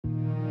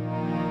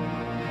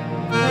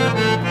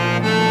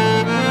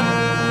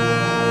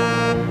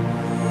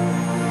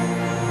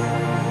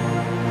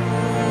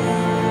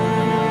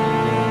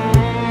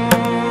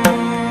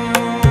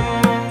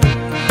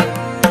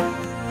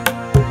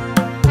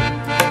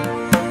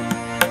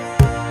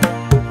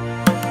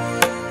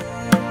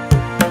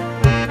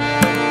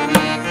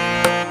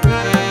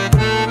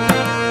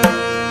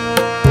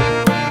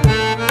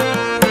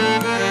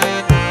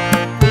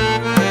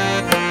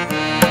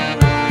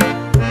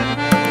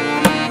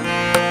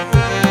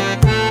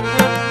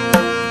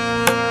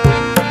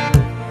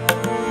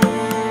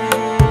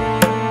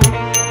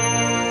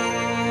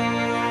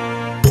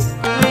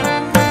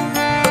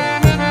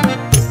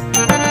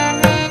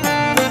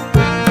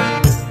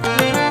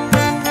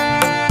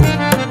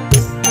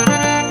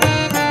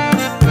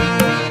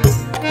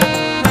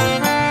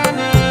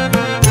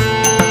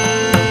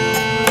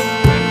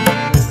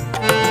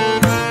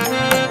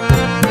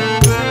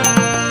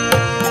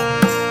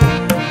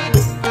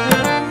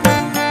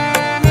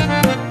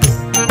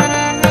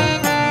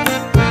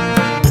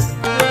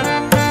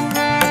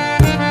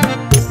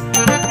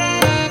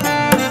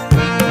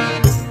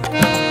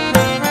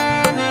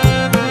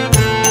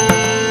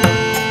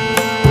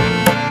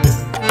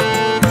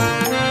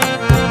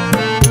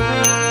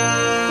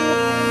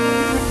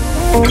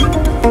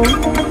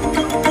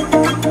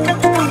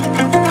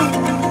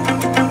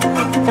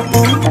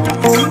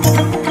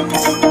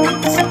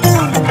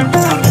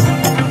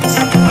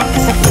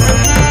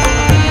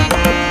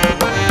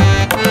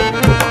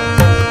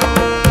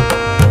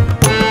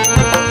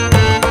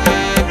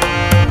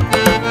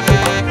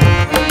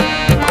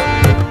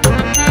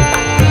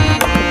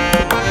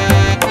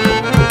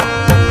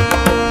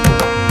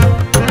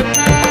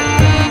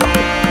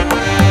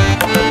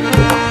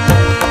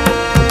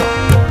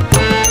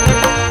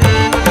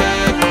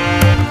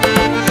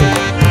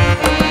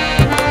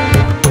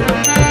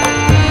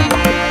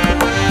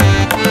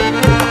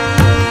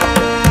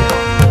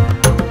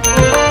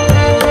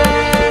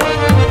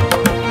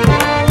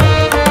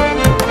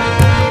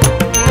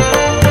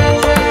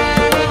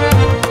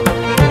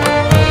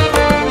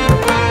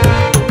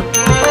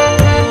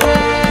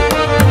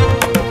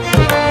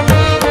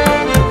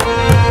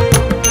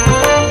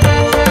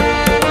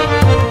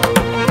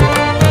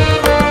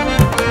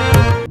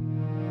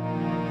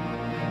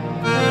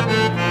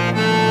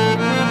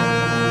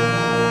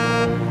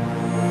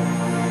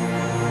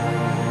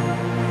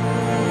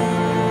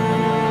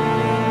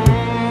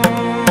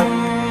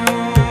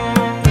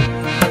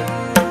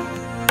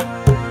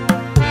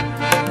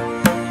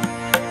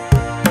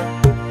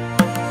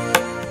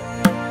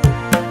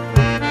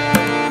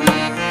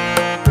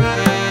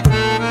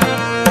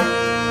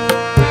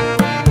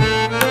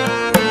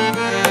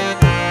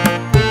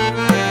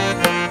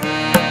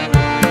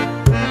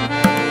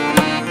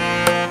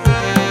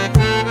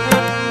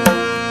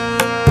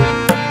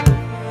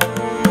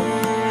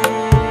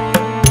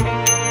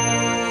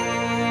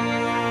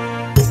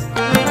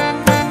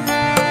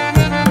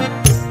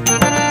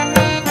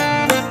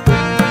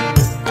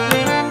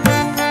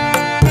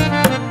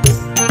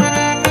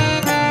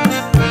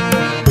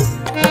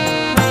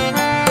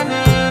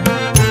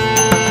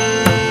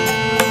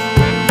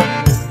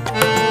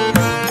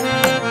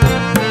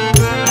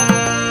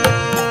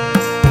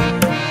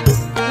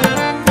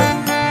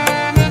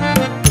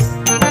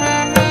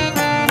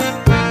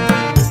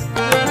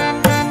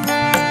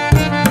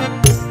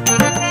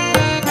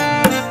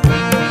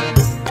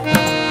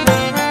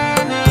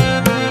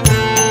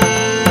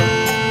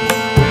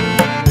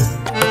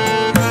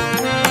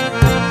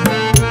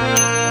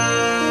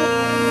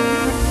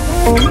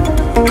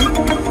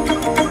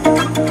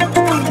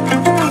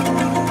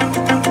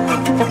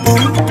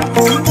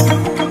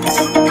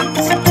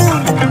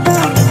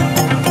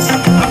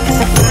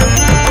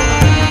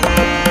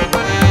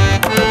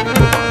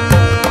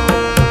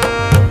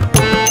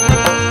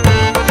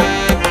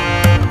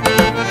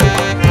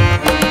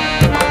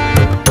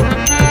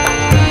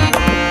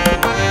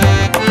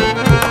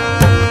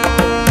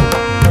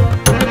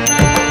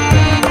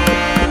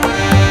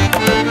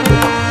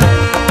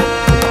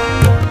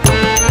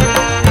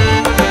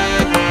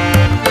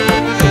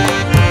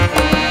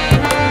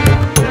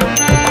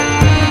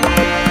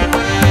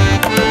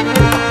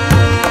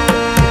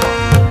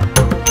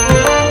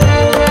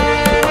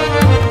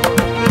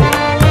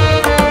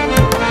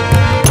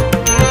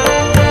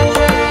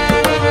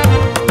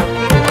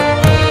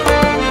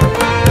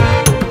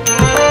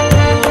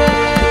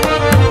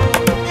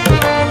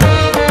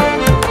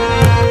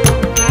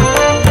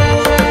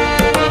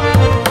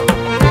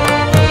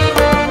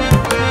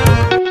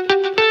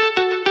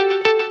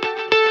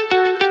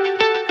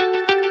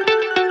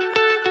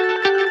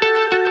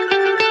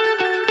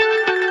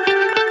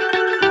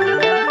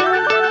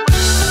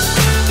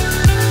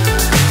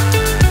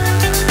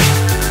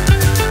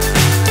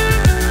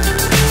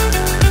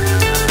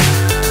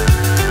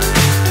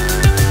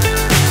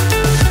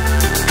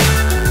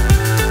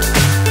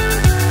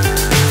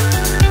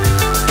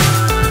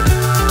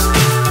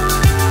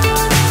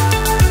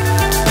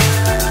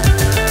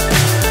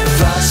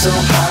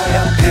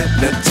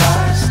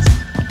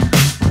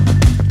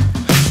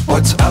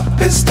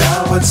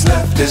what's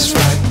left is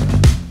right.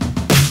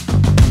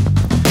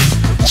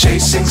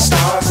 Chasing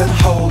stars and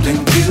holding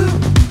you.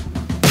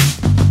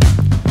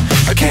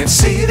 I can't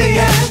see the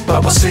end,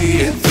 but we'll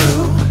see it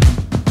through.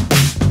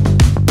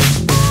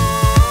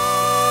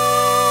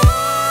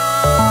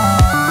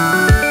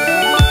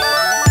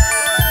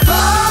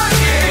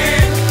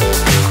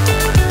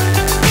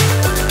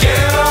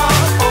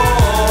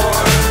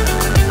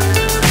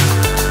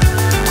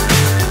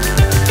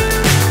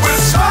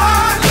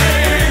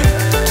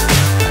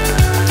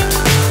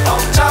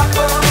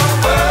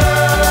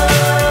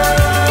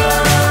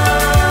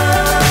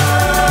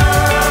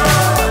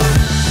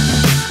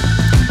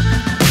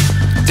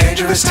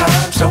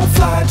 Times don't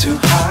fly too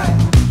high.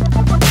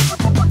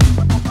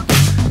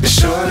 Be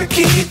sure to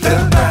keep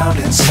the ground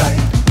in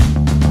sight.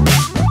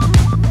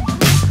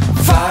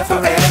 Fly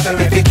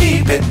forever if you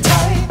keep it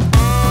tight.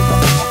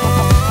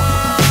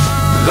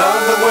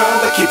 Love the world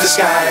but keep the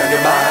sky on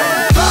your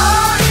mind.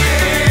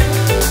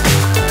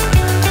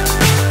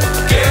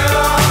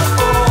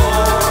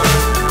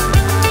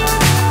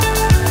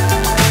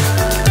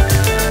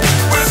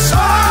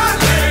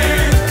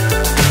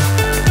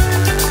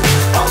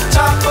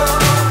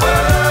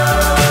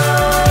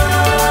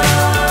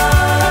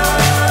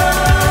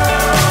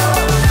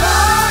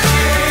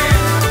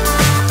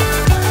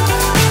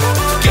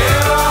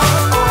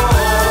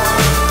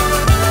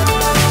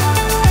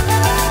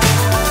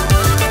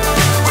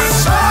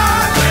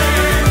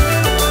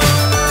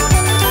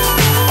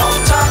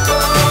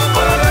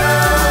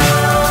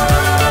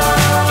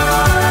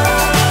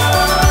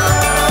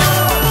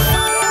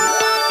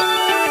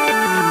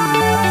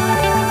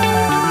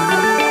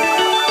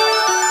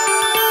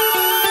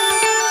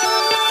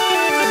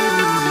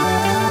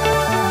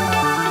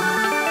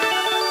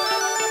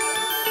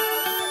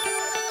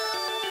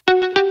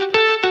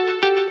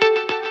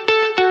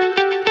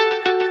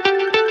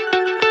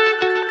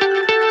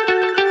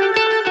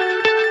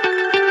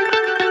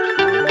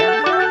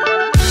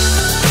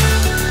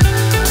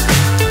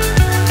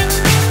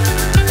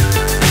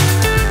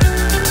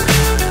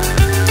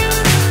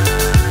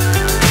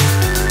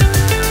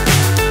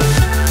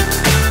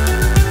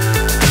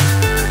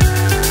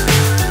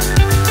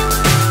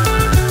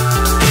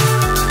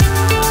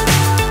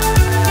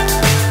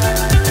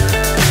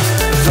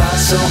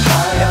 so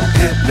high I'm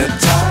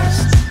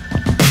hypnotized.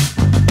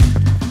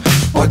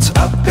 What's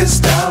up is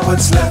down,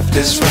 what's left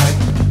is right.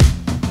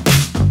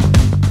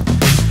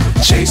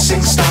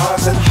 Chasing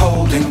stars and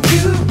holding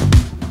you.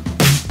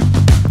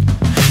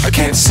 I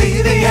can't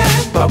see the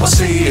end, but we'll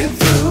see it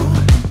through.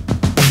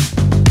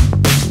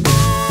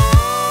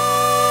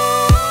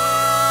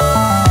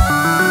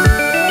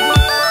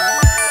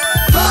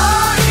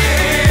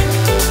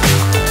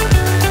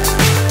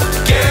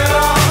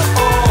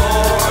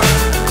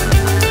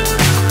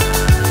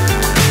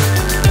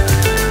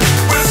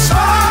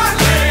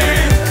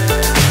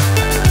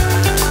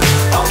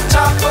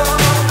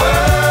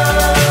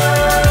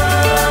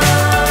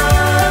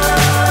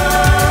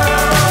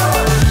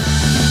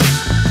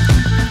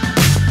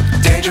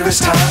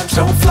 Times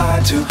don't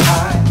fly too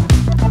high.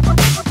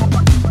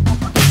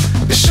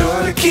 Be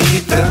sure to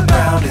keep the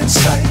ground in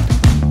sight.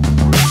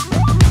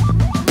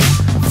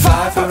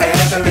 Fly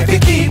forever if you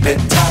keep it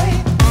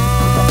tight.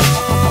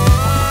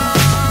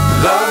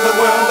 Love the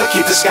world but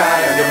keep the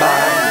sky on your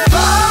mind.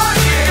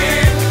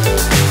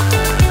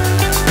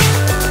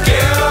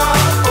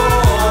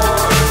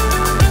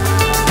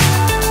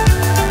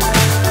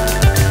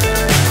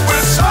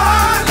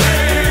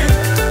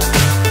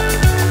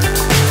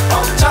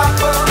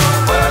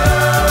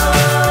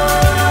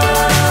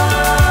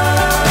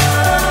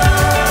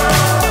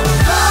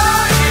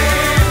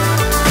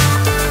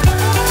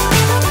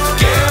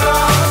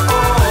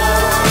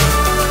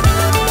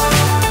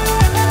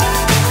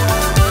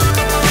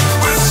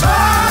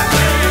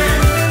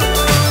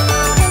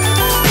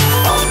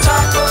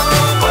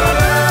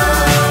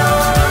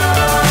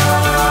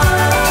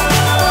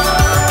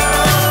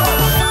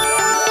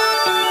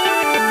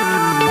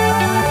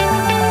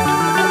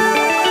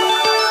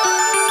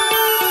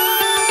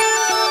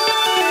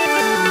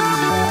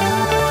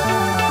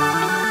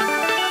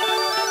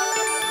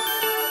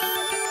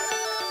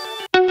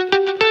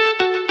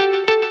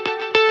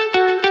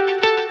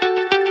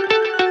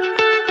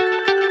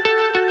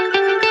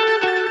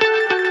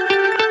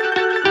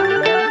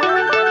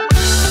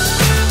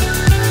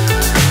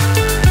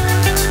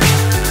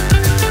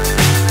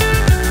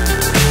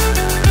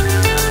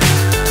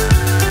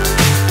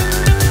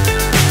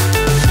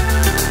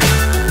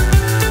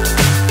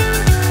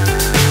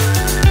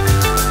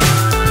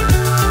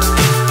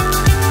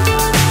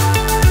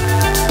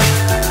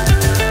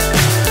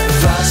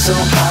 So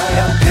high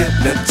I'm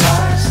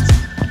hypnotized.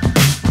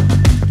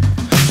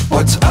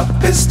 What's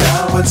up is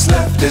down, what's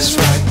left is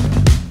right.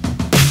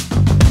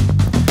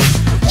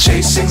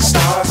 Chasing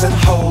stars and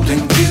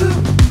holding you.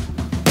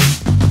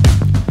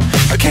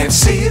 I can't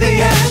see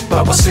the end,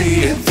 but we'll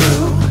see it through.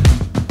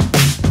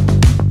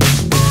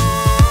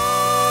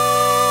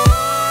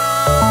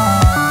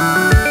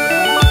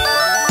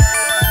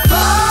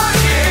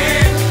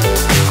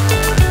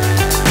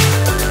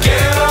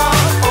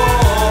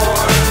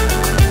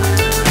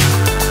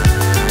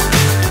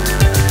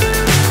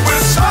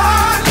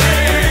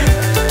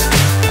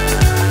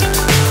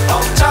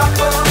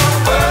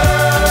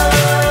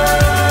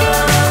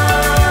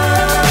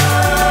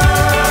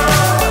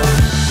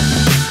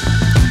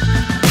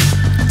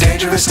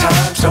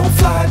 Times don't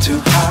fly too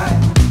high.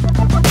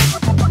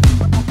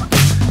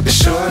 Be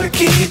sure to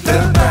keep the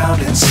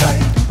ground in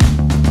sight.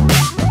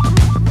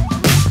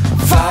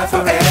 Fly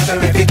forever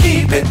if you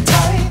keep it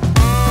tight.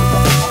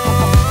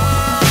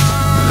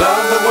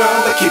 Love the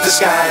world but keep the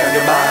sky on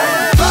your mind.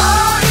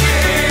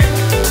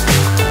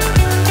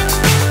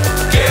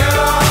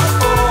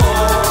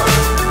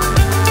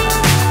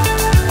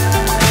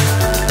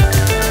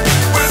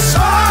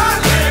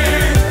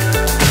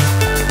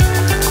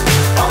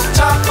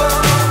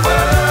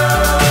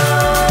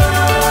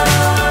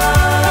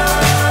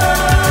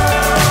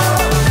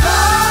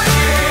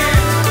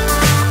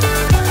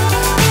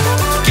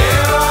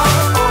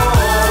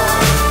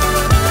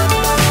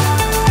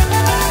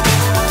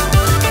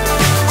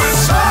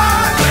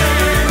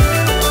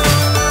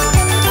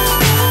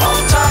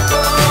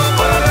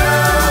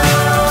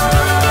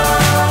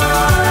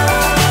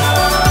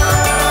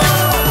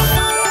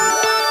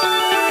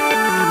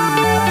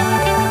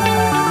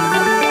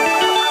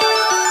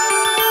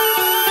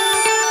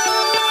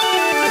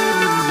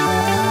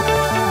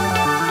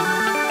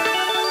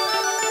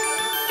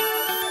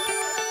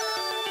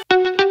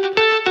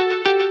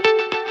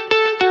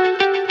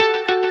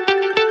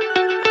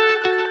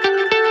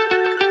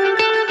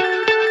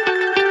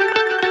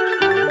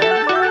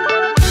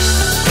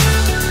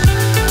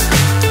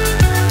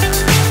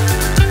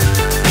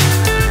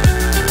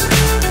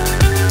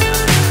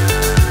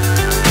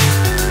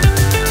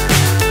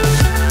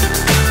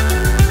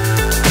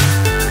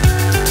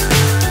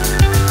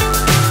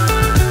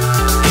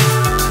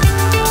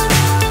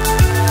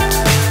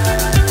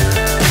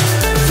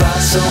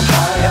 So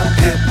high I'm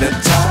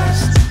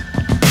hypnotized.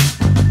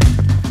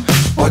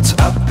 What's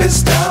up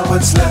is down,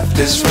 what's left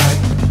is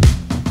right.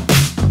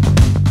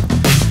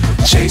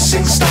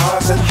 Chasing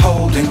stars and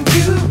holding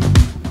you.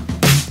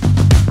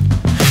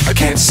 I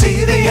can't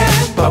see the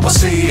end, but we'll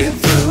see it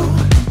through.